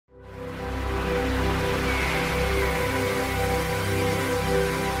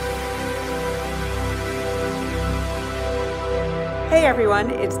Hey everyone,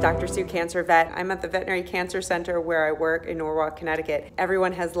 it's Dr. Sue Cancer Vet. I'm at the Veterinary Cancer Center where I work in Norwalk, Connecticut.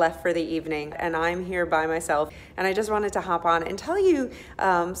 Everyone has left for the evening and I'm here by myself, and I just wanted to hop on and tell you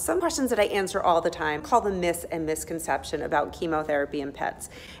some questions that I answer all the time, call them myths and misconception about chemotherapy in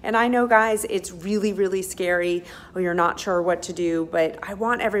pets. And I know, guys, it's really scary or you're not sure what to do, but I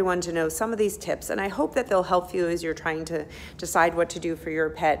want everyone to know some of these tips, and I hope that they'll help you as you're trying to decide what to do for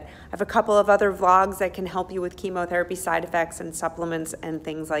your pet. I have a couple of other vlogs that can help you with chemotherapy side effects and supplements and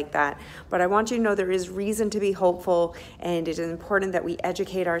things like that. But I want you to know there is reason to be hopeful, and it is important that we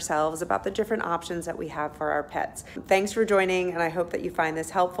educate ourselves about the different options that we have for our pets. Thanks for joining, and I hope that you find this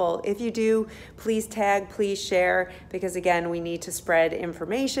helpful. If you do, please tag, please share, because again, we need to spread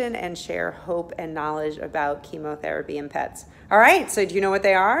information and share hope and knowledge about chemotherapy in pets. All right, so do you know what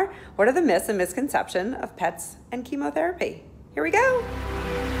they are? What are the myths and misconceptions of pets and chemotherapy? Here we go.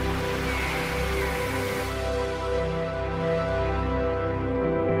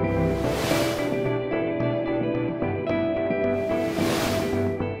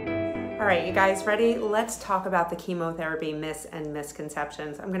 All right, you guys ready? Let's talk about the chemotherapy myths and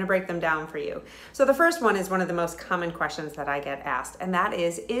misconceptions. I'm gonna break them down for you. So the first one is one of the most common questions that I get asked, and that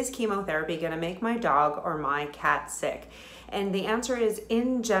is chemotherapy gonna make my dog or my cat sick? And the answer is,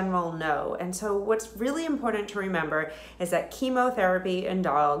 in general, no. And so what's really important to remember is that chemotherapy in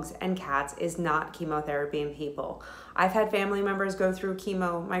dogs and cats is not chemotherapy in people. I've had family members go through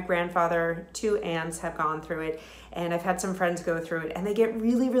chemo. My grandfather, 2 aunts have gone through it, and I've had some friends go through it, and they get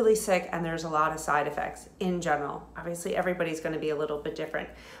really sick, and there's a lot of side effects in general. Obviously, everybody's gonna be a little bit different,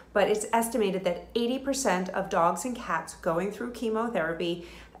 but it's estimated that 80% of dogs and cats going through chemotherapy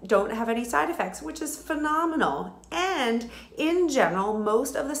don't have any side effects, which is phenomenal. And in general,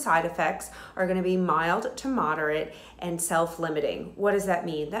 most of the side effects are going to be mild to moderate and self-limiting. What does that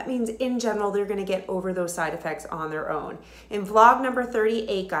mean? That means in general, they're going to get over those side effects on their own. In vlog number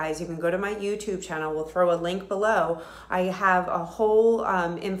 38, guys, you can go to my YouTube channel. We'll throw a link below. I have a whole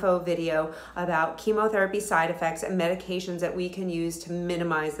info video about chemotherapy side effects and medications that we can use to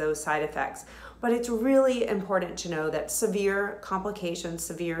minimize those side effects. But it's really important to know that severe complications,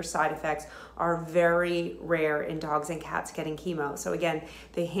 severe side effects are very rare in dogs and cats getting chemo. So again,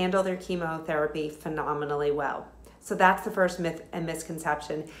 they handle their chemotherapy phenomenally well. So that's the first myth and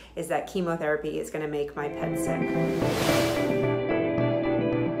misconception, is that chemotherapy is going to make my pet sick.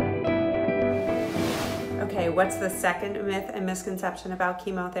 Okay, what's the second myth and misconception about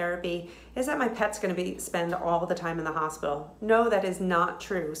chemotherapy? Is that my pet's going to spend all the time in the hospital. No, that is not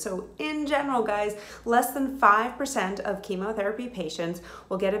true. So in general, guys, less than 5% of chemotherapy patients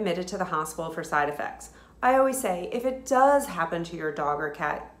will get admitted to the hospital for side effects. I always say, if it does happen to your dog or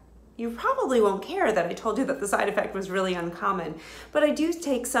cat, you probably won't care that I told you that the side effect was really uncommon, but I do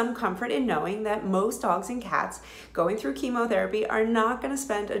take some comfort in knowing that most dogs and cats going through chemotherapy are not going to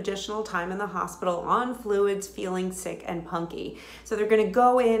spend additional time in the hospital on fluids, feeling sick and punky. So they're going to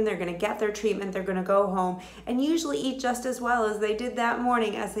go in, they're going to get their treatment, they're going to go home and usually eat just as well as they did that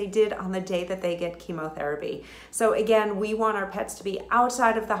morning as they did on the day that they get chemotherapy. So again, we want our pets to be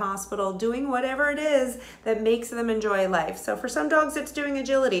outside of the hospital doing whatever it is that makes them enjoy life. So for some dogs, it's doing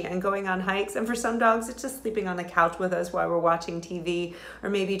agility and going on hikes, and for some dogs it's just sleeping on the couch with us while we're watching TV, or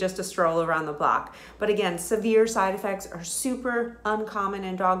maybe just a stroll around the block. But again, severe side effects are super uncommon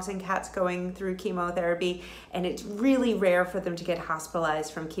in dogs and cats going through chemotherapy, and it's really rare for them to get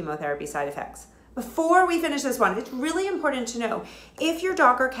hospitalized from chemotherapy side effects. Before we finish this one, it's really important to know if your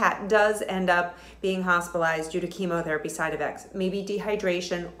dog or cat does end up being hospitalized due to chemotherapy side effects, maybe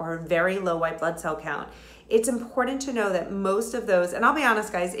dehydration or very low white blood cell count. It's important to know that most of those, and I'll be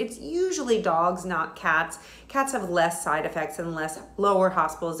honest, guys, it's usually dogs, not cats. Cats have less side effects and lower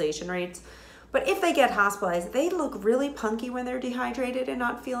hospitalization rates. But if they get hospitalized, they look really punky when they're dehydrated and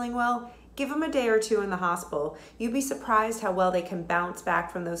not feeling well. Give them a day or 2 in the hospital. You'd be surprised how well they can bounce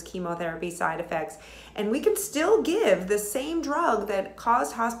back from those chemotherapy side effects. And we can still give the same drug that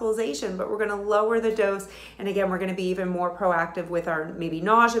caused hospitalization, but we're gonna lower the dose. And again, we're gonna be even more proactive with our maybe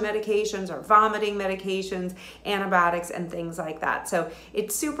nausea medications or vomiting medications, antibiotics, and things like that. So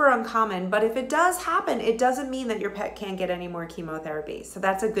it's super uncommon, but if it does happen, it doesn't mean that your pet can't get any more chemotherapy. So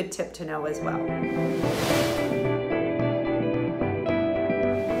that's a good tip to know as well.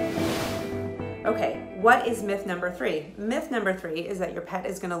 Okay, what is myth number 3? Myth number 3 is that your pet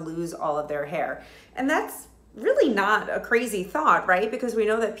is going to lose all of their hair. And that's really not a crazy thought, right? Because we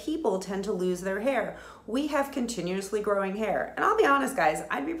know that people tend to lose their hair. We have continuously growing hair. And I'll be honest, guys,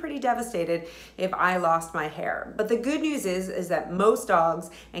 I'd be pretty devastated if I lost my hair. But the good news is that most dogs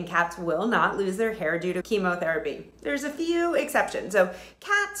and cats will not lose their hair due to chemotherapy. There's a few exceptions. So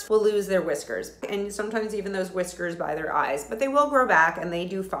cats will lose their whiskers, and sometimes even those whiskers by their eyes, but they will grow back and they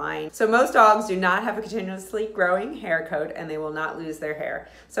do fine. So most dogs do not have a continuously growing hair coat, and they will not lose their hair.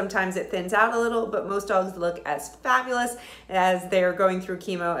 Sometimes it thins out a little, but most dogs look as fabulous as they're going through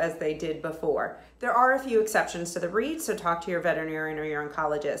chemo as they did before. There are a few exceptions to the breed, so talk to your veterinarian or your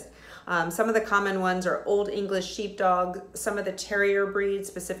oncologist. Some of the common ones are Old English Sheepdog, some of the terrier breeds,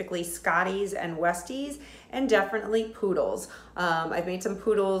 specifically Scotties and Westies, and definitely poodles. I've made some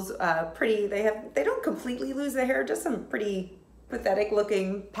poodles pretty, they don't completely lose their hair, just some pretty pathetic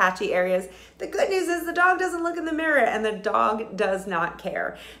looking patchy areas. The good news is the dog doesn't look in the mirror and the dog does not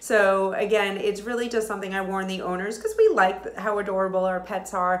care. So again, it's really just something I warn the owners because we like how adorable our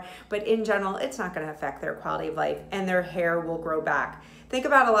pets are, but in general, it's not going to affect their quality of life and their hair will grow back. Think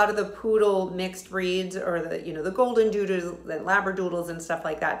about a lot of the poodle mixed breeds or the golden doodles and labradoodles and stuff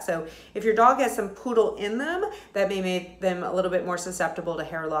like that. So if your dog has some poodle in them, that may make them a little bit more susceptible to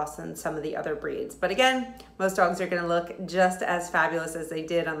hair loss than some of the other breeds. But again, most dogs are going to look just as fabulous as they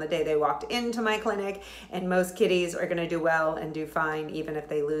did on the day they walked into my clinic, and most kitties are going to do well and do fine even if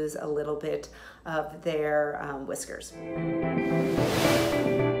they lose a little bit of their whiskers.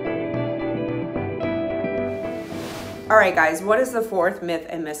 All right, guys, what is the fourth myth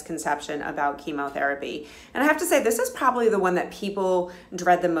and misconception about chemotherapy? And I have to say, this is probably the one that people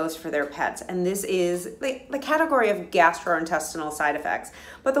dread the most for their pets. And this is the category of gastrointestinal side effects.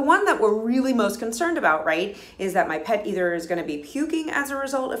 But the one that we're really most concerned about, right, is that my pet either is going to be puking as a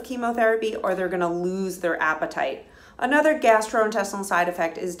result of chemotherapy or they're going to lose their appetite. Another gastrointestinal side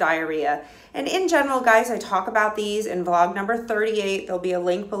effect is diarrhea. And in general, guys, I talk about these in vlog number 38. There'll be a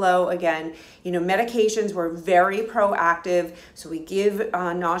link below. Again, medications, we're very proactive. So we give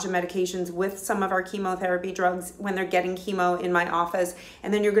nausea medications with some of our chemotherapy drugs when they're getting chemo in my office.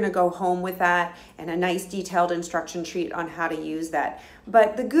 And then you're going to go home with that and a nice detailed instruction sheet on how to use that.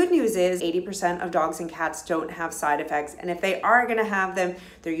 But the good news is 80% of dogs and cats don't have side effects. And if they are going to have them,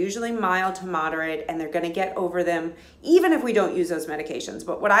 they're usually mild to moderate and they're going to get over them even if we don't use those medications.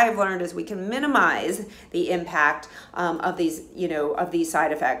 But what I have learned is we can minimize the impact of these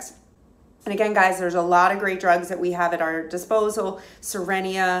side effects. And again, guys, there's a lot of great drugs that we have at our disposal.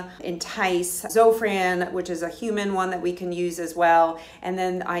 Cerenia, Entice, Zofran, which is a human one that we can use as well. And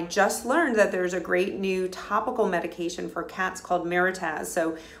then I just learned that there's a great new topical medication for cats called Mirataz.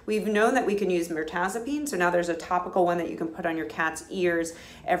 So we've known that we can use mirtazapine. So now there's a topical one that you can put on your cat's ears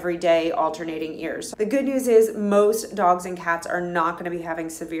every day, alternating ears. The good news is most dogs and cats are not going to be having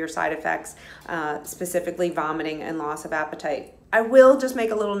severe side effects, specifically vomiting and loss of appetite. I will just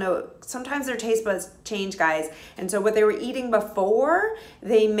make a little note. Sometimes their taste buds change, guys. And so what they were eating before,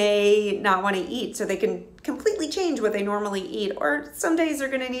 they may not want to eat. So they can completely change what they normally eat. Or some days they're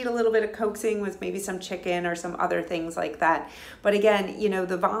going to need a little bit of coaxing with maybe some chicken or some other things like that. But again,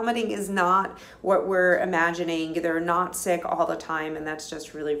 the vomiting is not what we're imagining. They're not sick all the time. And that's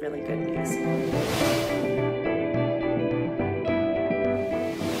just really, really good news.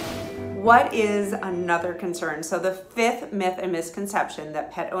 What is another concern? So the fifth myth and misconception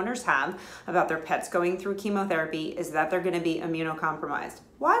that pet owners have about their pets going through chemotherapy is that they're going to be immunocompromised.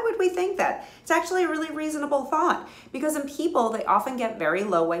 Why would we think that? It's actually a really reasonable thought because in people, they often get very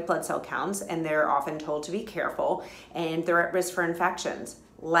low white blood cell counts and they're often told to be careful and they're at risk for infections.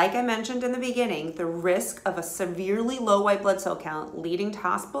 Like I mentioned in the beginning, the risk of a severely low white blood cell count leading to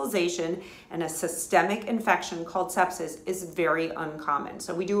hospitalization and a systemic infection called sepsis is very uncommon.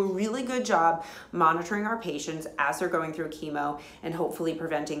 So we do a really good job monitoring our patients as they're going through chemo and hopefully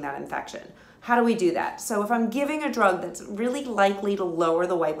preventing that infection. How do we do that? So if I'm giving a drug that's really likely to lower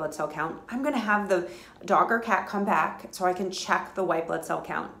the white blood cell count, I'm going to have the dog or cat come back so I can check the white blood cell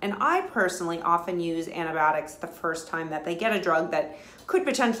count. And I personally often use antibiotics the first time that they get a drug that could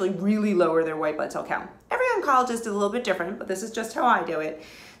potentially really lower their white blood cell count. Every oncologist is a little bit different, but this is just how I do it.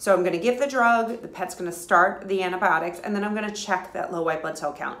 So I'm going to give the drug, the pet's going to start the antibiotics, and then I'm going to check that low white blood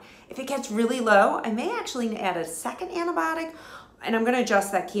cell count. If it gets really low, I may actually add a second antibiotic, and I'm going to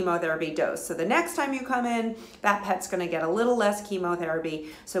adjust that chemotherapy dose. So the next time you come in, that pet's going to get a little less chemotherapy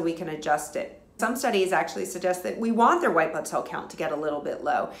so we can adjust it. Some studies actually suggest that we want their white blood cell count to get a little bit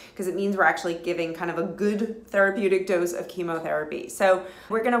low because it means we're actually giving kind of a good therapeutic dose of chemotherapy. So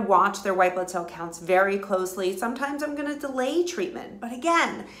we're going to watch their white blood cell counts very closely. Sometimes I'm going to delay treatment. But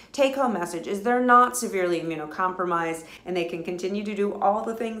again, take home message is they're not severely immunocompromised and they can continue to do all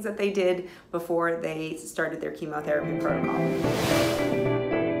the things that they did before they started their chemotherapy protocol.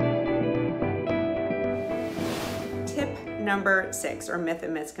 Tip number 6, or myth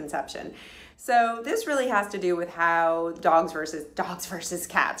and misconception. So this really has to do with how dogs versus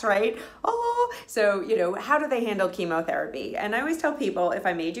cats, right? Oh, so, how do they handle chemotherapy? And I always tell people, if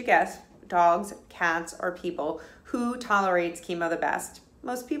I made you guess, dogs, cats, or people, who tolerates chemo the best?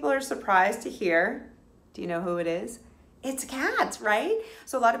 Most people are surprised to hear. Do you know who it is? It's cats, right?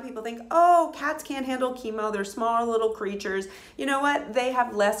 So a lot of people think, oh, cats can't handle chemo. They're small little creatures. You know what? They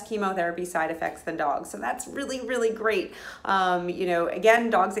have less chemotherapy side effects than dogs. So that's really, really great.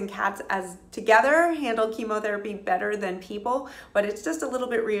 Again, dogs and cats as together handle chemotherapy better than people, but it's just a little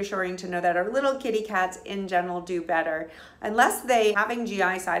bit reassuring to know that our little kitty cats in general do better. Unless they having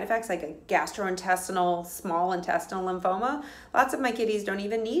GI side effects like a gastrointestinal, small intestinal lymphoma, lots of my kitties don't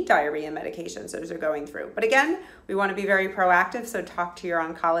even need diarrhea medications as they're going through. But again, we want to be very proactive, so talk to your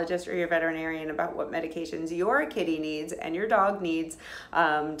oncologist or your veterinarian about what medications your kitty needs and your dog needs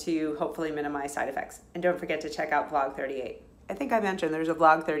to hopefully minimize side effects. And don't forget to check out vlog 38. I think I mentioned there's a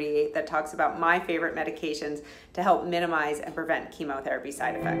vlog 38 that talks about my favorite medications to help minimize and prevent chemotherapy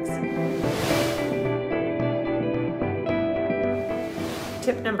side effects.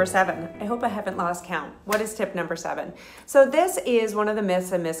 Tip number 7. I hope I haven't lost count. What is tip number 7? So this is one of the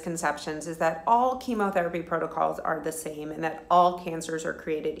myths and misconceptions, is that all chemotherapy protocols are the same and that all cancers are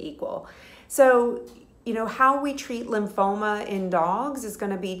created equal. So, how we treat lymphoma in dogs is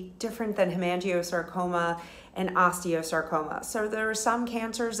going to be different than hemangiosarcoma and osteosarcoma. So there are some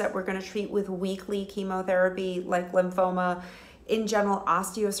cancers that we're going to treat with weekly chemotherapy, like lymphoma. In general,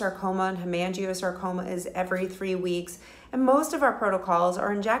 osteosarcoma and hemangiosarcoma is every 3 weeks. And most of our protocols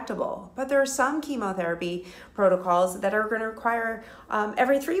are injectable, but there are some chemotherapy protocols that are going to require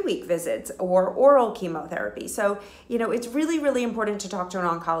every 3-week visits or oral chemotherapy. So, it's really, really important to talk to an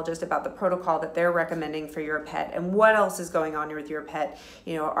oncologist about the protocol that they're recommending for your pet and what else is going on with your pet.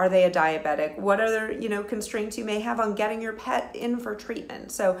 Are they a diabetic? What other, constraints you may have on getting your pet in for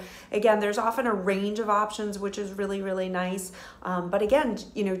treatment? So again, there's often a range of options, which is really, really nice. But again,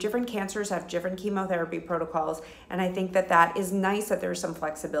 different cancers have different chemotherapy protocols. And I think that is nice that there's some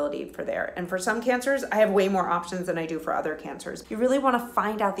flexibility for there. And for some cancers, I have way more options than I do for other cancers. You really want to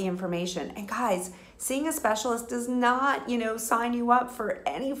find out the information. And guys, seeing a specialist does not, sign you up for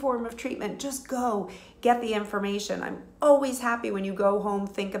any form of treatment. Just go get the information. I'm always happy when you go home,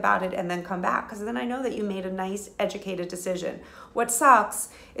 think about it, and then come back, because then I know that you made a nice, educated decision. What sucks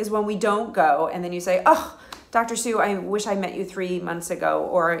is when we don't go and then you say, oh, Dr. Sue, I wish I met you 3 months ago,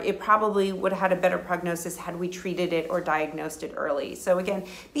 or it probably would have had a better prognosis had we treated it or diagnosed it early. So again,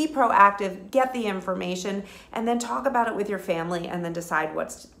 be proactive, get the information, and then talk about it with your family and then decide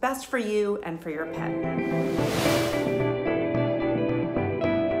what's best for you and for your pet.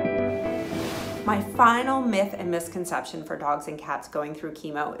 My final myth and misconception for dogs and cats going through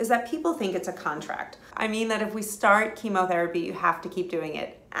chemo is that people think it's a contract. I mean that if we start chemotherapy, you have to keep doing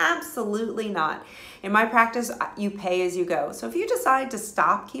it. Absolutely not. In my practice, you pay as you go. So if you decide to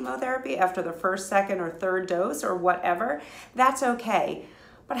stop chemotherapy after the first, second, or third dose or whatever, that's okay.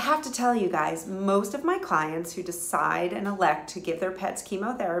 But I have to tell you guys, most of my clients who decide and elect to give their pets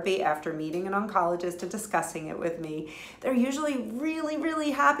chemotherapy after meeting an oncologist and discussing it with me, they're usually really,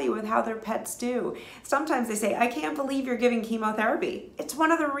 really happy with how their pets do. Sometimes they say, I can't believe you're giving chemotherapy. It's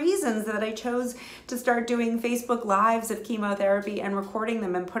one of the reasons that I chose to start doing Facebook Lives of chemotherapy and recording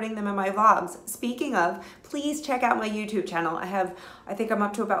them and putting them in my vlogs. Speaking of, please check out my YouTube channel. I think I'm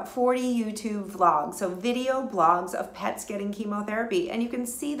up to about 40 YouTube vlogs, so video blogs of pets getting chemotherapy, and you can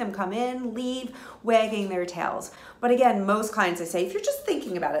see them come in, leave, wagging their tails. But again, most clients, I say, if you're just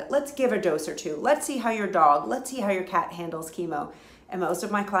thinking about it, let's give a dose or two. Let's see how your dog, let's see how your cat handles chemo. And most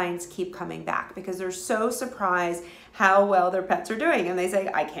of my clients keep coming back because they're so surprised how well their pets are doing. And they say,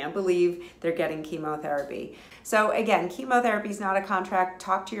 I can't believe they're getting chemotherapy. So again, chemotherapy is not a contract.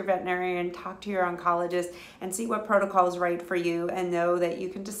 Talk to your veterinarian, talk to your oncologist, and see what protocol is right for you, and know that you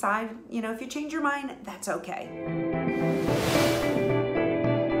can decide, if you change your mind, that's okay.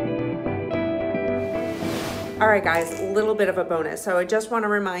 All right, guys, a little bit of a bonus. So I just want to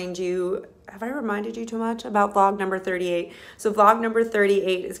remind you, have I reminded you too much about vlog number 38? So vlog number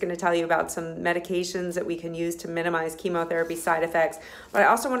 38 is going to tell you about some medications that we can use to minimize chemotherapy side effects. But I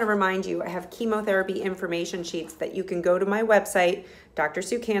also want to remind you, I have chemotherapy information sheets that you can go to my website, Dr.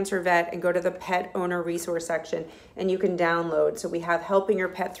 Sue Cancer Vet, and go to the pet owner resource section and you can download. So we have helping your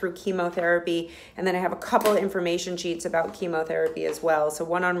pet through chemotherapy, and then I have a couple of information sheets about chemotherapy as well. So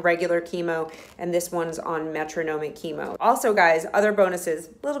one on regular chemo and this one's on metronomic chemo. Also guys, other bonuses,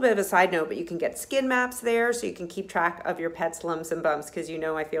 a little bit of a side note, but you can get skin maps there so you can keep track of your pet's lumps and bumps, because you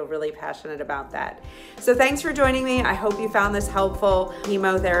know I feel really passionate about that. So thanks for joining me. I hope you found this helpful.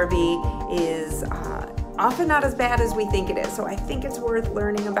 Chemotherapy is often not as bad as we think it is. So I think it's worth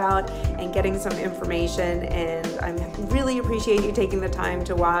learning about and getting some information, and I really appreciate you taking the time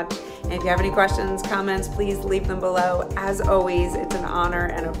to watch. And if you have any questions, comments, please leave them below. As always, it's an honor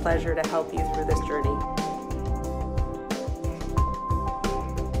and a pleasure to help you through this journey.